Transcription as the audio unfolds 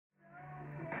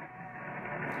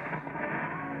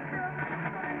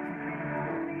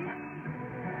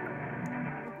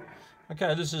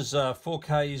Okay, this is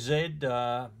 4KZ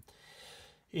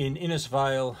in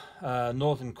Innisfail,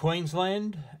 northern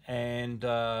Queensland, and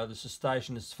this is a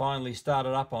station that's finally started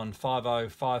up on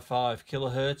 5055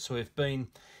 kilohertz. We've been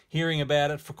hearing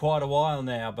about it for quite a while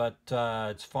now, but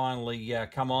it's finally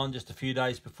come on just a few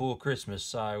days before Christmas,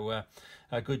 so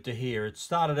good to hear. It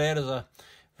started out as a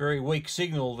very weak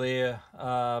signal there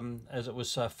as it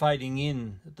was fading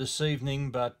in this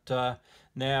evening, but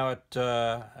now at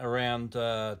around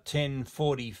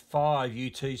 10:45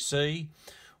 UTC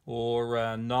or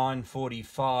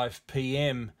 9:45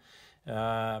 PM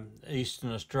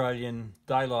Eastern Australian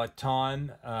Daylight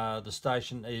Time, the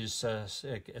station is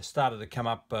started to come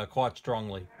up quite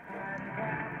strongly.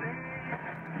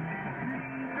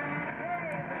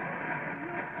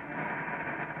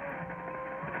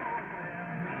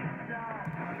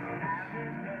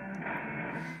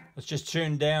 Let's just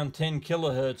tune down 10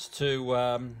 kilohertz to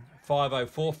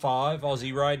 5045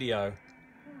 Aussie radio.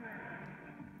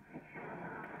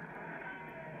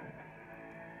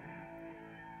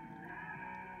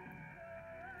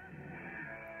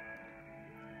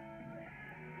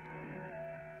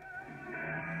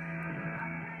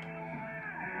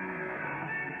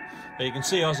 You can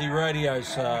see Aussie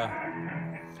radio's a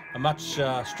much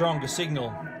stronger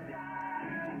signal.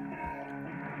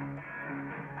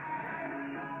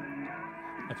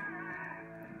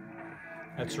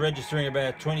 It's registering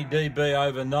about 20 dB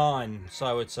over 9,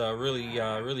 so it's a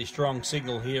really strong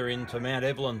signal here into Mount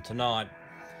Evelyn tonight.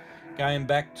 Going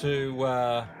back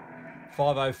to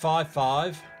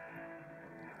 5055.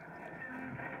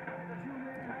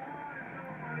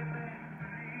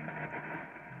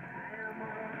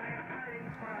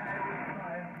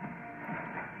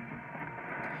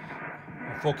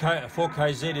 A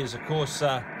 4KZ is, of course,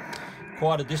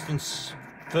 quite a distance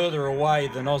further away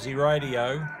than Aussie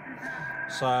radio,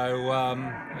 so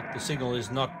the signal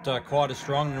is not quite as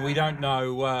strong, and we don't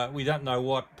know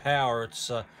what power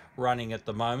it's running at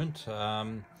the moment.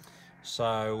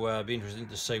 So it'll be interesting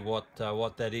to see what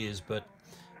that is. But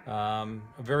a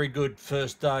very good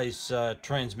first day's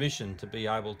transmission to be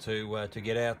able to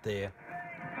get out there.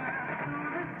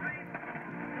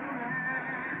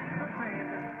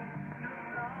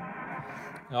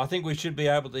 I think we should be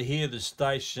able to hear the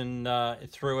station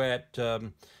throughout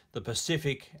the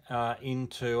Pacific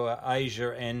into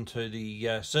Asia and to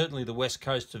the certainly the west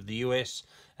coast of the US,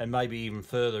 and maybe even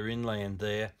further inland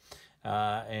there,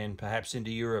 and perhaps into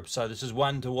Europe. So this is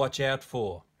one to watch out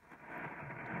for.